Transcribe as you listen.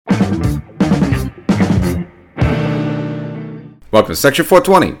Welcome to Section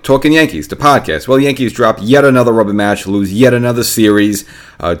 420, Talking Yankees, the podcast. Well, the Yankees dropped yet another rubber match, lose yet another series,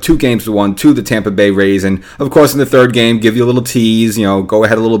 2-1 to the Tampa Bay Rays, and of course in the third game, give you a little tease, go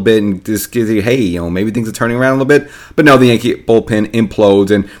ahead a little bit and just give you, hey, maybe things are turning around a little bit. But no, the Yankee bullpen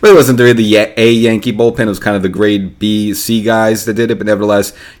implodes, and really wasn't really the A Yankee bullpen, it was kind of the grade B, C guys that did it, but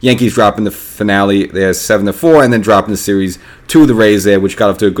nevertheless, Yankees dropping the finale there 7-4, and then dropping the series to the Rays there, which got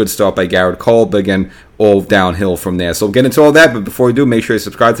off to a good start by Garrett Cole, but again, all downhill from there. So we'll get into all that, but before we do, make sure you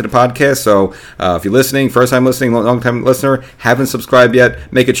subscribe to the podcast. So if you're listening, first time listening, long time listener, haven't subscribed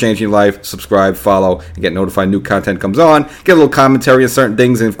yet, make a change in your life, subscribe, follow, and get notified new content comes on, get a little commentary on certain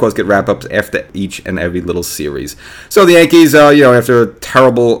things, and of course get wrap-ups after each and every little series. So the Yankees, after a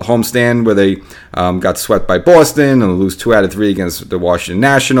terrible homestand where they got swept by Boston and lose 2 out of 3 against the Washington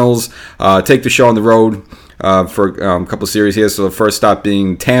Nationals, take the show on the road for a couple series here. So the first stop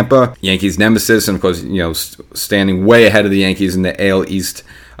being Tampa, Yankees nemesis, and of course, standing way ahead of the Yankees in the AL East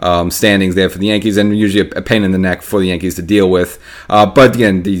standings there for the Yankees, and usually a pain in the neck for the Yankees to deal with. But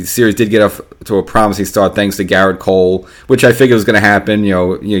again, the series did get off to a promising start thanks to Garrett Cole, which I figured was going to happen.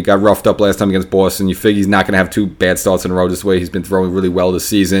 You got roughed up last time against Boston. You figure he's not going to have 2 bad starts in a row this way. He's been throwing really well this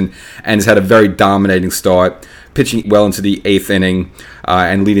season, and has had a very dominating start, pitching well into the 8th inning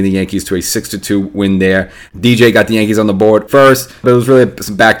and leading the Yankees to a 6-2 win there. DJ got the Yankees on the board first, but it was really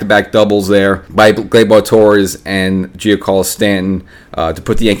some back-to-back doubles there by Gleyber Torres and Giancarlo Stanton to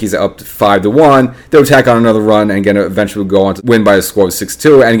put the Yankees up to 5-1. They would tack on another run and again eventually go on to win by a score of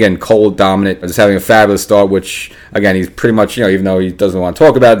 6-2. And again, Cole dominant, just having a fabulous start, which again, he's pretty much, even though he doesn't want to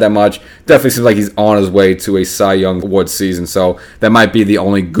talk about it that much, definitely seems like he's on his way to a Cy Young Award season. So that might be the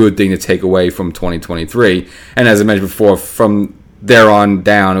only good thing to take away from 2023. And as I mentioned before, from there on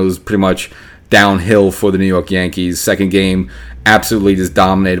down, it was pretty much downhill for the New York Yankees. Second game, absolutely just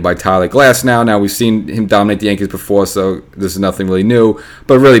dominated by Tyler Glasnow. Now, we've seen him dominate the Yankees before, so this is nothing really new.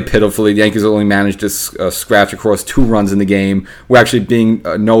 But really pitifully, the Yankees only managed to scratch across 2 runs in the game. We're actually being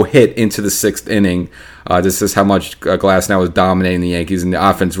no hit into the 6th inning. This is how much Glasnow was dominating the Yankees, and the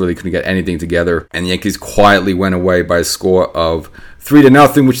offense really couldn't get anything together. And the Yankees quietly went away by a score of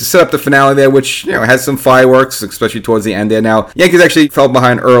 3-0, which set up the finale there, which has some fireworks, especially towards the end there. Now, Yankees actually fell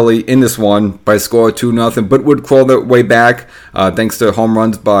behind early in this one by a score of 2-0, but would crawl their way back thanks to home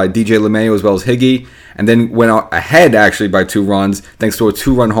runs by DJ LeMahieu as well as Higgy, and then went ahead actually by 2 runs thanks to a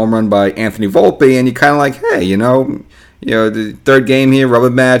 2-run home run by Anthony Volpe. And you kind of like, hey, the third game here, rubber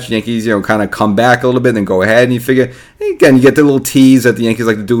match, Yankees, kind of come back a little bit, then go ahead, and you figure, again, you get the little tease that the Yankees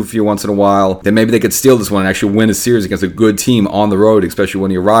like to do a few once in a while, then maybe they could steal this one and actually win a series against a good team on the road, especially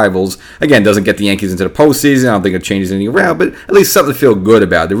one of your rivals. Again, doesn't get the Yankees into the postseason, I don't think it changes anything around, but at least something to feel good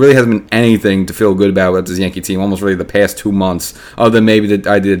about. There really hasn't been anything to feel good about with this Yankee team, almost really the past 2 months, other than maybe the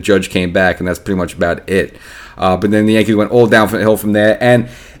idea that Judge came back, and that's pretty much about it. But then the Yankees went all downhill from there, and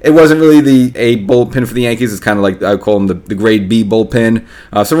it wasn't really the A bullpen for the Yankees. It's kind of like I call them the grade B bullpen.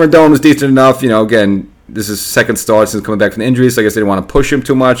 So Rendon was decent enough. Again, this is second start since coming back from the injury, so I guess they didn't want to push him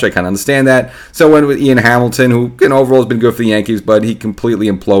too much. I kind of understand that. So I went with Ian Hamilton, who overall has been good for the Yankees, but he completely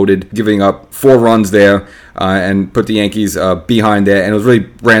imploded, giving up 4 runs there and put the Yankees behind there. And it was really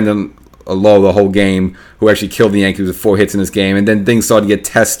Brandon Lowe the whole game, who actually killed the Yankees with 4 hits in this game. And then things started to get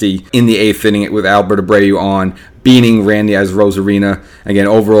testy in the 8th inning with Albert Abreu on, beating Randy Arozarena. Again,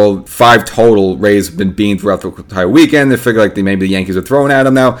 overall, 5 total Rays have been beaten throughout the entire weekend. They figure like maybe the Yankees are throwing at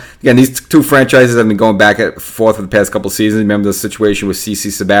them now. Again, these 2 franchises have been going back and forth for the past couple seasons. Remember the situation with CC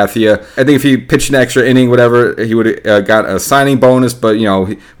Sabathia? I think if he pitched an extra inning, whatever, he would have got a signing bonus, but,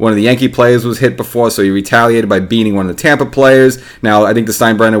 one of the Yankee players was hit before, so he retaliated by beating one of the Tampa players. Now, I think the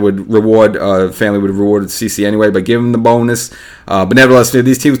Steinbrenner family would have rewarded CC anyway by giving him the bonus. But nevertheless,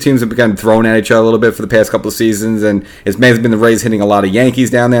 these teams have become thrown at each other a little bit for the past couple of seasons. And it's mainly been the Rays hitting a lot of Yankees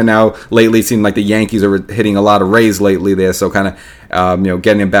down there. Now, lately, it seems like the Yankees are hitting a lot of Rays lately there, so kind of,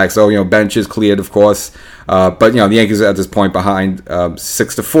 getting them back. So, bench is cleared, of course. But, the Yankees are at this point behind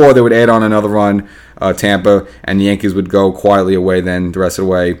 6-4. They would add on another run, Tampa, and the Yankees would go quietly away then the rest of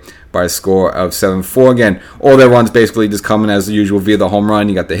the way by a score of 7-4. Again, all their runs basically just coming as usual via the home run.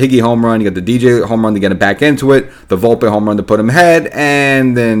 You got the Higgy home run, you got the DJ home run to get him back into it, the Volpe home run to put him ahead,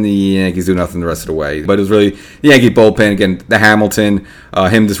 and then the Yankees do nothing the rest of the way. But it was really the Yankee bullpen, again, the Hamilton,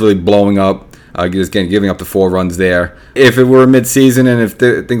 him just really blowing up, just giving up the 4 runs there. If it were mid-season and if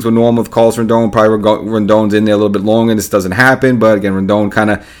things were normal with Carlos Rendon, probably Rendon's in there a little bit longer, and this doesn't happen. But again, Rendon kind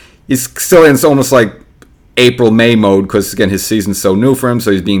of, he's still in, it's almost like April-May mode, because again his season's so new for him, so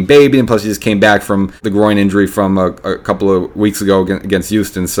he's being baby, and plus he just came back from the groin injury from a couple of weeks ago against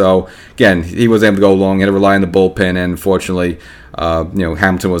Houston. So again, he was able to go long, he had to rely on the bullpen, and unfortunately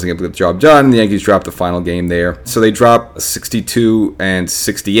Hamilton wasn't able to get the job done. The Yankees dropped the final game there. So they dropped 62 and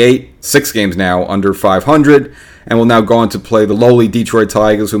 68, 6 games now under 500, and will now go on to play the lowly Detroit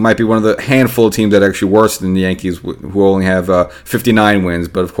Tigers, who might be one of the handful of teams that are actually worse than the Yankees, who only have 59 wins.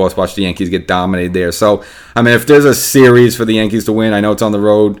 But, of course, watch the Yankees get dominated there. So, if there's a series for the Yankees to win, I know it's on the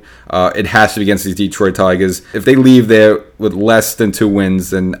road. It has to be against these Detroit Tigers. If they leave there with less than 2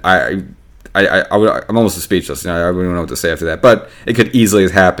 wins, then I'm almost speechless. I wouldn't know what to say after that. But it could easily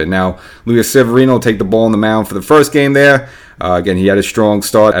happen. Now, Luis Severino will take the ball on the mound for the first game there. Again, he had a strong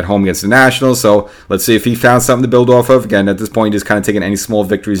start at home against the Nationals, so let's see if he found something to build off of. Again, at this point, just kind of taking any small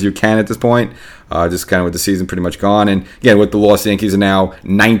victories you can at this point, just kind of with the season pretty much gone. And again, with the loss, the Yankees are now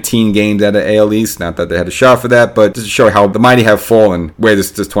 19 games out of AL East. Not that they had a shot for that, but just to show how the mighty have fallen, where this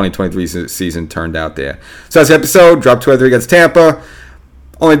 2023 season turned out there. So that's the episode. Drop 2-3 against Tampa.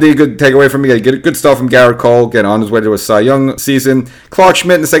 Only thing you could take away from me, get good stuff from Garrett Cole, get on his way to a Cy Young season. Clark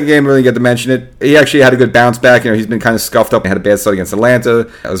Schmidt in the second game, really get to mention it. He actually had a good bounce back. He's been kind of scuffed up. He had a bad start against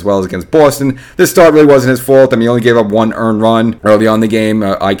Atlanta as well as against Boston. This start really wasn't his fault. He only gave up 1 earned run early on in the game.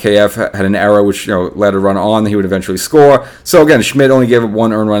 IKF had an error which led a run on. He would eventually score. So again, Schmidt only gave up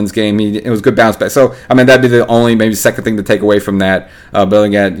 1 earned run in this game. It was a good bounce back. So that'd be the only maybe second thing to take away from that. But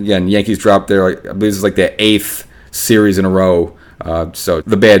again, Yankees dropped their, I believe it's like their 8th series in a row. So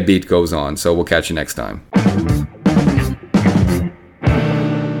the bad beat goes on. So we'll catch you next time.